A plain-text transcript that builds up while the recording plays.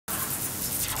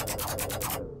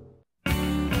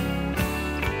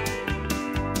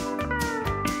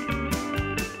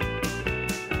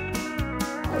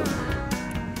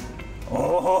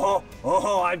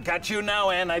Oh, I've got you now,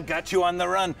 Ann. I've got you on the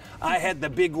run. I had the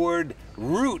big word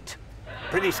root.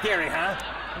 Pretty scary, huh?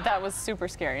 That was super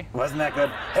scary. Wasn't that good?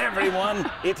 Everyone,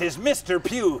 it is Mr.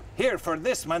 Pugh here for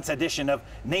this month's edition of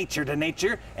Nature to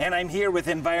Nature, and I'm here with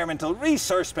Environmental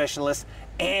Resource Specialist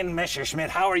Ann Messerschmidt.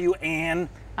 How are you, Ann?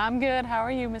 I'm good. How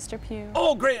are you, Mr. Pugh?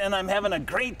 Oh, great, and I'm having a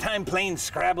great time playing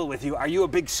Scrabble with you. Are you a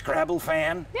big Scrabble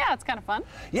fan? Yeah, it's kind of fun.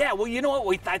 Yeah, well, you know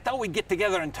what? I thought we'd get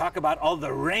together and talk about all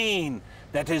the rain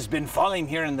that has been falling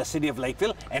here in the city of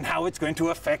Lakeville and how it's going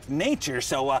to affect nature.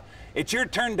 So it's your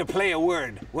turn to play a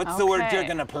word. What's the word you're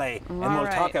going to play? And we'll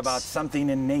talk about something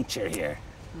in nature here.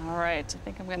 All right, I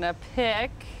think I'm going to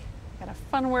pick, got a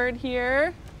fun word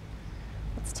here.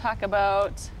 Let's talk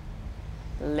about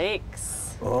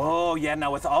lakes. Oh, yeah,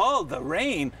 now with all the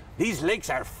rain, these lakes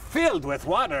are filled with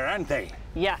water, aren't they?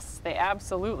 Yes, they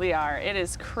absolutely are. It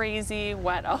is crazy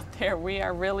wet out there. We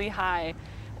are really high.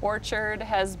 Orchard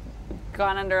has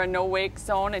gone under a no-wake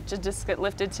zone. It just got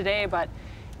lifted today, but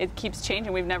it keeps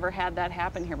changing. We've never had that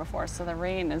happen here before, so the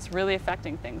rain is really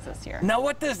affecting things this year. Now,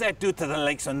 what does that do to the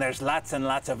lakes when there's lots and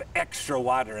lots of extra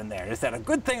water in there? Is that a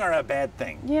good thing or a bad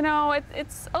thing? You know,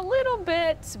 it's a little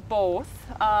bit both.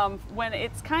 When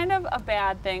it's kind of a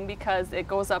bad thing because it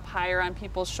goes up higher on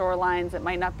people's shorelines, it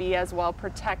might not be as well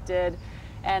protected,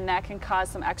 and that can cause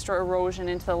some extra erosion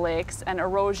into the lakes, and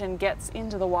erosion gets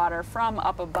into the water from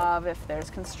up above. If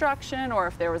there's construction or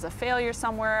if there was a failure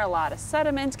somewhere, a lot of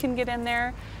sediment can get in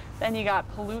there. Then you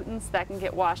got pollutants that can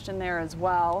get washed in there as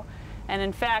well. And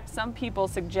in fact, some people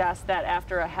suggest that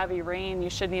after a heavy rain, you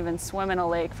shouldn't even swim in a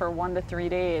lake for 1 to 3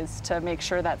 days to make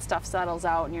sure that stuff settles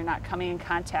out and you're not coming in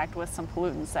contact with some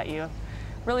pollutants that you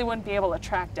really wouldn't be able to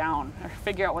track down or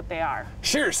figure out what they are.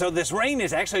 Sure, so this rain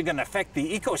is actually going to affect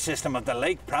the ecosystem of the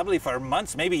lake probably for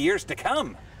months, maybe years to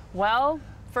come. Well,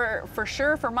 for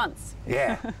sure for months.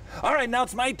 Yeah. All right, now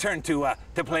it's my turn to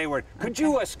play a word. Could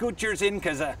you scoot yours in,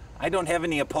 because I don't have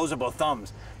any opposable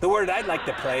thumbs. The word I'd like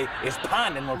to play is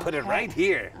pond, and we'll put it right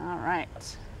here. All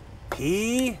right.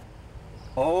 P-O-N.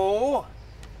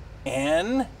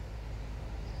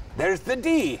 There's the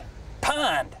D,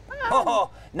 pond. Oh,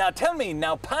 now tell me,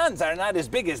 now ponds are not as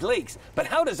big as lakes, but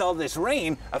how does all this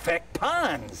rain affect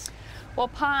ponds? Well,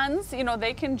 ponds, you know,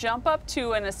 they can jump up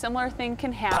too, and a similar thing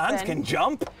can happen. Ponds can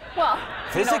jump? Well,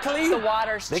 physically? You know, the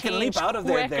water's they can leap out of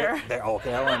their okay, oh,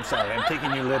 I'm sorry. I'm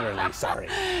taking you literally, sorry.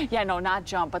 Yeah, no, not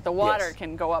jump, but the water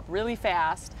can go up really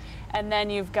fast. And then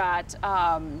you've got,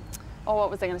 what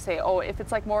was I going to say? Oh, if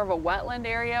it's like more of a wetland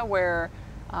area where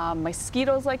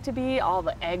mosquitoes like to be, all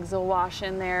the eggs will wash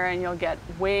in there and you'll get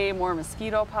way more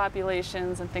mosquito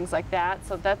populations and things like that.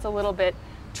 So that's a little bit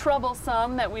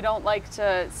troublesome that we don't like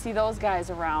to see those guys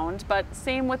around. But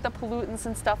same with the pollutants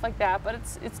and stuff like that, but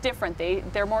it's different.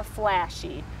 They're more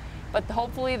flashy. But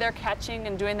hopefully they're catching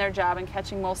and doing their job and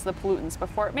catching most of the pollutants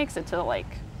before it makes it to the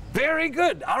lake. Very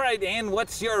good. All right, Ann,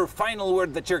 what's your final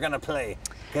word that you're going to play?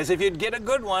 Because if you'd get a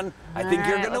good one, I think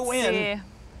you're going to win.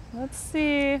 Let's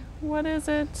see, what is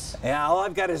it? Yeah, all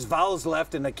I've got is vowels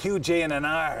left and a Q, J, and an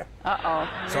R. Uh-oh,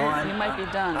 so you might be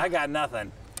done. I got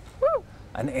nothing. Woo.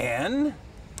 An N.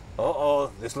 Uh-oh,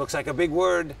 this looks like a big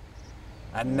word.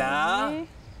 A na.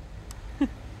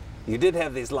 You did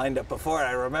have these lined up before,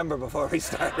 I remember before we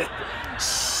started.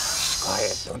 Shh,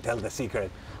 quiet, don't tell the secret.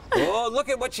 Oh, look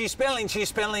at what she's spelling. She's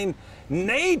spelling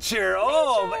nature.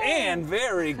 Oh, and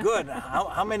very good.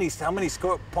 How many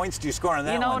points do you score on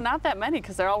that one? You know, not that many,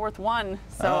 because they're all worth 1,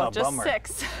 so just bummer.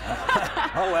 6.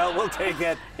 Oh, well, we'll take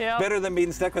it. Yep. Better than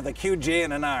being stuck with a Q, J,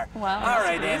 and an R. Well, all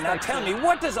right, Ann, now tell me,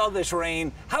 what does all this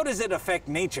rain, how does it affect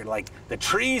nature, like the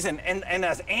trees and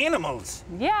us animals?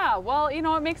 Yeah, well, you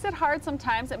know, it makes it hard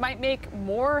sometimes. It might make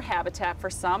more habitat for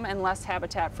some and less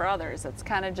habitat for others. It's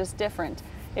kind of just different.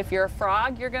 If you're a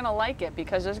frog, you're going to like it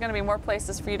because there's going to be more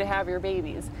places for you to have your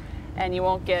babies, and you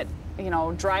won't get, you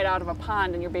know, dried out of a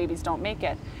pond and your babies don't make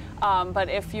it. But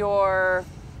if you're,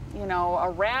 you know, a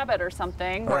rabbit or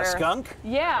something, or a skunk,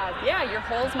 yeah, your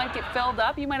holes might get filled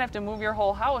up. You might have to move your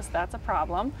whole house. That's a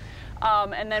problem.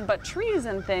 But trees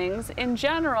and things in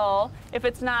general, if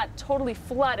it's not totally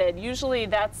flooded, usually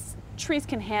trees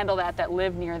can handle that. That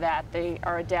live near that, they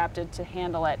are adapted to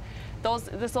handle it.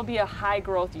 This will be a high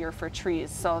growth year for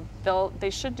trees, so they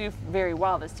should do very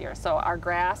well this year. So our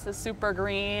grass is super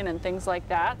green and things like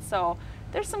that. So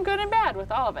there's some good and bad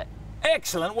with all of it.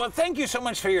 Excellent. Well, thank you so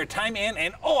much for your time, Ann.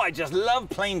 And oh, I just love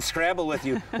playing Scrabble with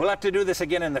you. We'll have to do this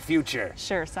again in the future.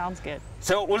 Sure, sounds good.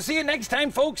 So we'll see you next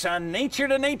time, folks, on Nature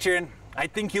to Nature. And I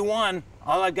think you won.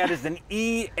 All I've got is an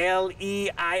ELEIIOQR.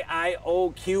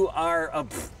 Oh,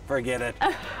 forget it.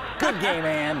 Good game,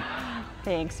 Ann.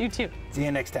 Thanks, you too. See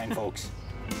you next time, folks.